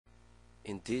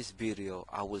In this video,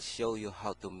 I will show you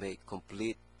how to make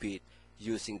complete beat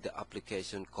using the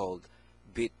application called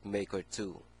Beatmaker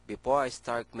 2. Before I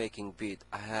start making beat,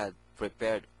 I had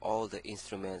prepared all the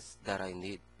instruments that I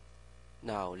need.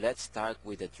 Now let's start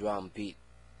with the drum beat.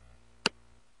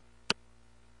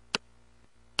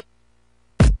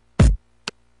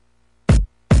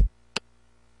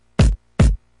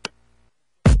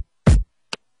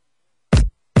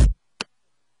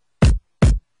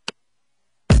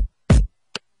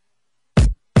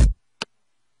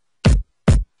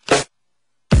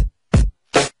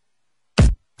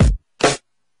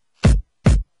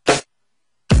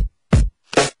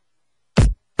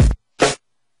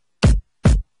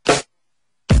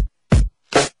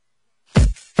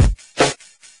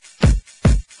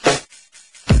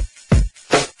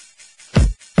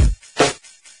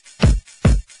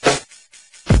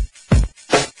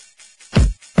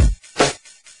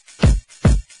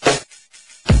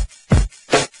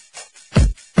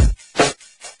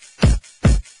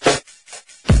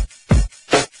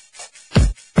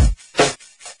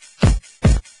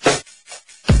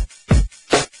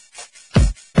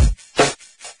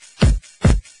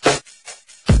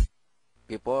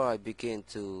 Before I begin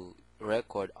to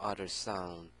record other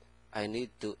sound, I need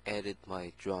to edit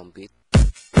my drum beat.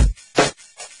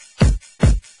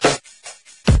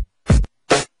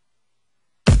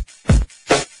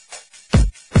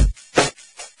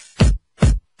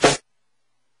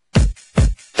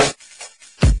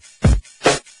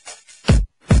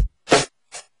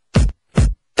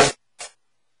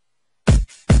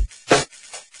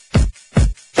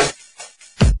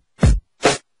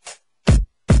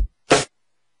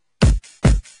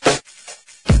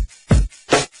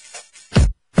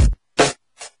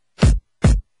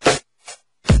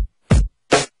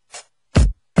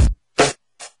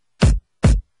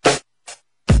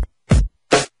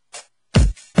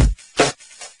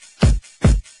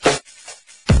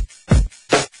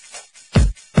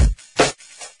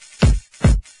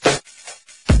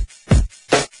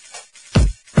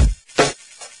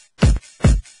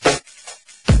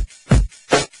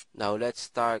 Now let's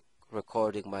start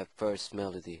recording my first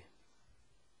melody.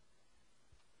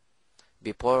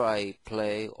 Before I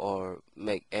play or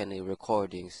make any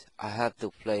recordings, I have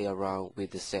to play around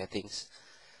with the settings.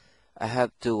 I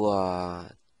have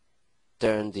to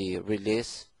turn the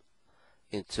release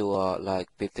into like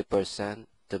 50%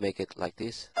 to make it like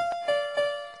this.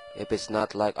 If it's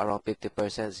not like around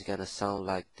 50%, it's gonna sound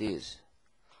like this.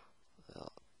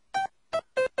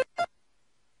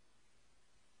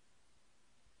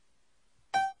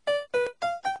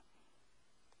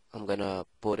 I'm gonna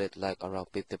put it like around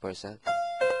 50%.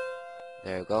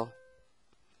 There you go.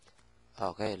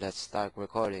 Okay, let's start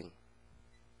recording.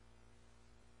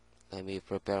 Let me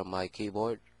prepare my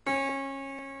keyboard.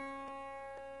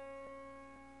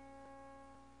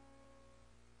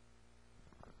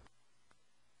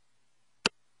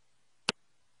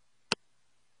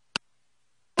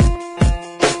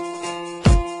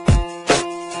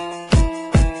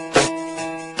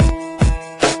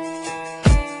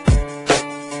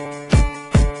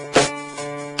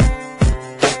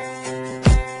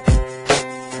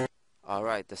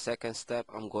 Alright, the second step,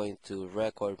 I'm going to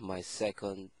record my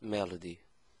second melody.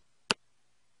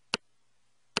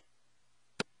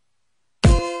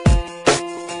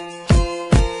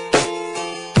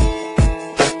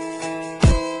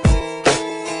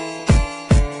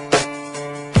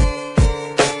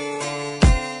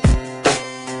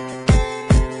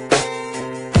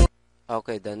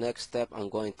 Okay, the next step, I'm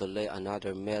going to lay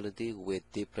another melody with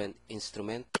different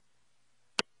instrument.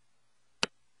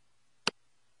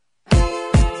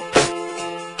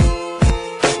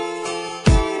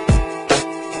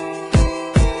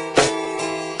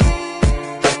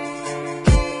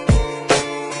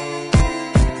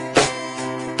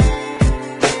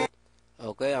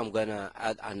 Okay, I'm gonna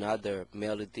add another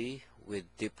melody with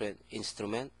different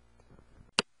instrument.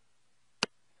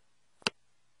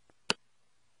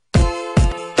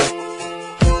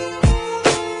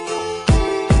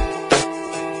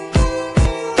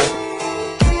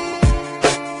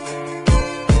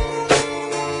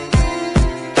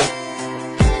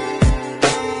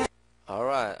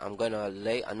 Alright, I'm gonna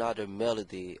lay another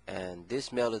melody, and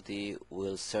this melody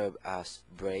will serve as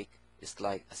break. It's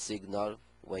like a signal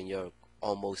when you're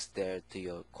almost there to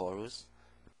your chorus.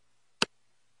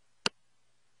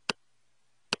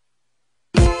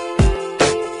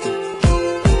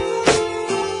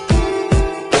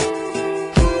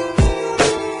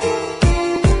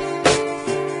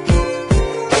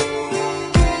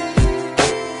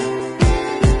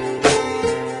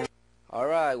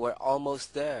 Alright, we're almost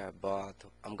almost there, but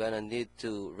I'm gonna need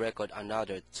to record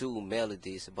another two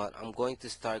melodies, but I'm going to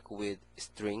start with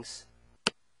strings.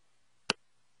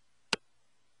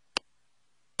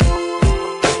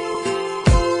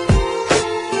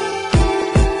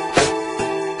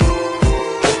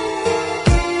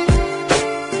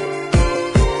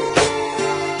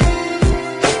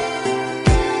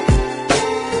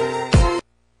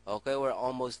 Okay, we're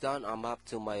almost done. I'm up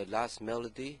to my last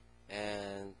melody,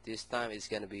 and this time it's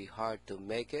gonna be hard to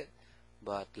make it,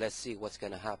 but let's see what's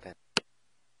gonna happen.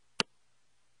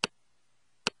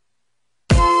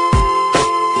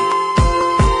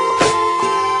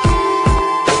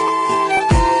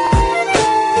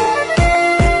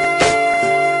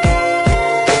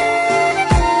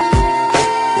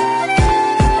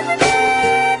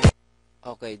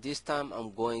 Okay, this time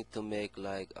I'm going to make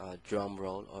like a drum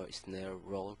roll or snare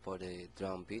roll for the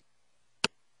drum beat.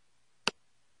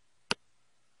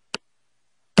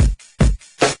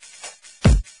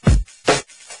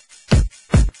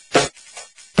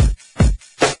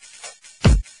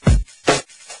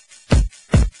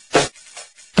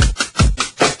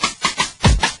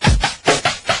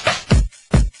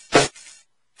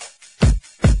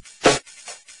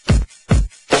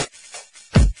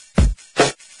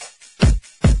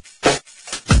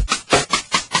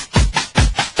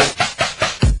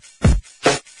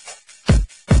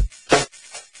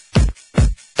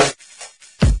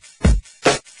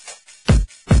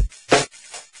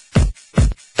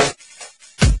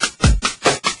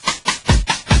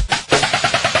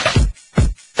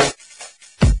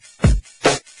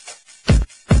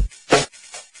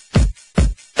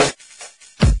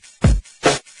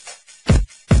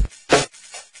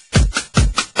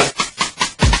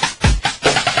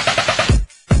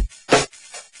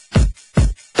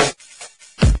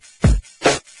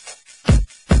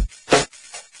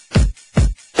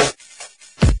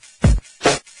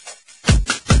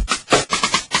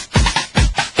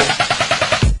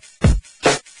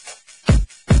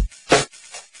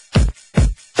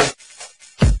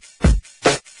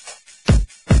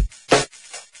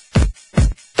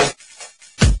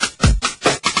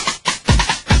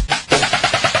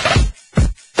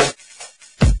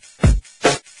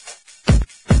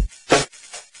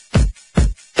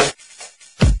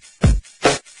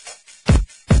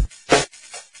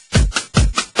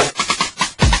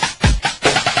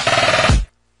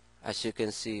 As you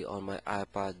can see on my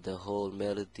iPad, the whole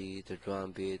melody, the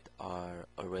drum beat are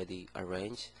already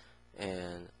arranged,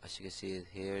 and as you can see it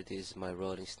here, this is my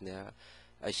rolling snare.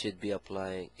 I should be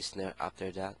applying snare after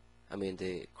that, I mean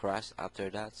the crash after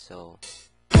that. So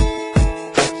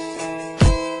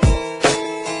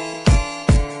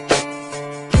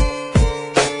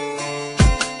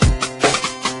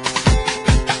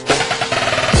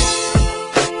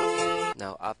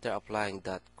now after applying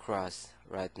that crash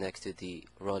right next to the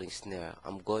rolling snare,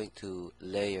 I'm going to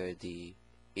layer the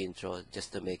intro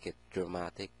just to make it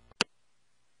dramatic.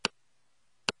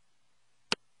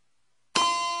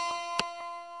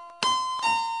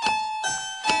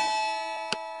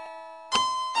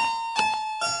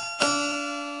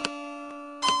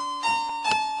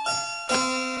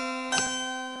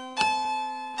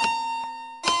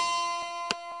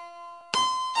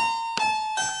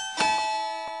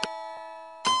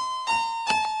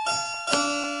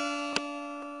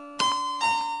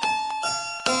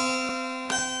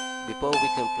 Before we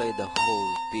can play the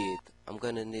whole beat, I'm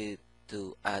gonna need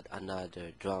to add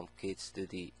another drum kits to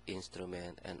the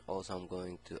instrument, and also I'm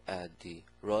going to add the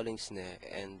rolling snare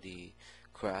and the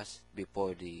crash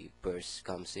before the burst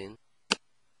comes in.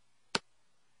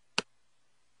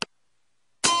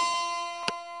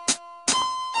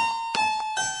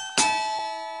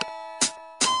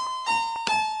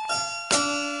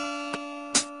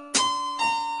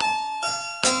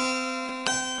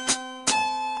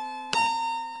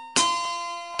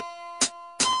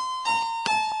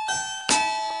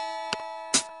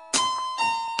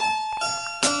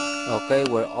 Okay,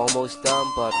 we're almost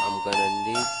done, but I'm gonna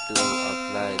need to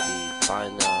apply the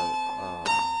final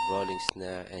rolling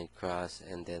snare and crash,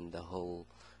 and then the whole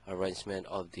arrangement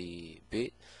of the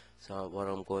beat. So what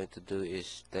I'm going to do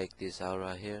is take this out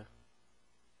right here,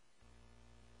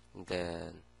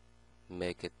 then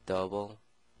make it double.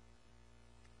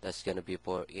 That's gonna be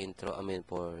for intro, I mean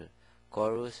for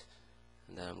chorus.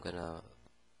 And then I'm gonna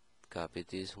copy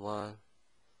this one,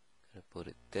 gonna put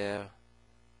it there,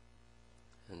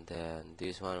 and then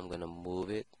this one I'm gonna move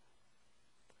it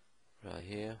right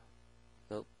here,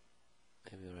 nope,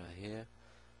 maybe right here,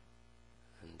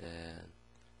 and then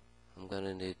I'm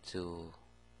gonna need to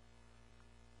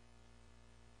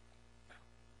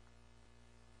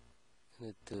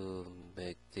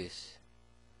make this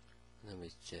Let me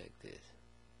check this.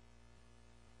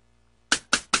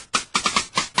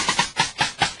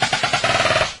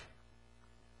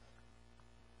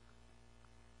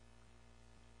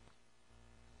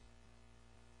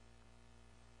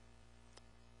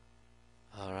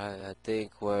 Alright, I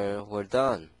think we're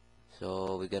done.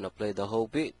 So we're gonna play the whole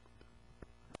beat.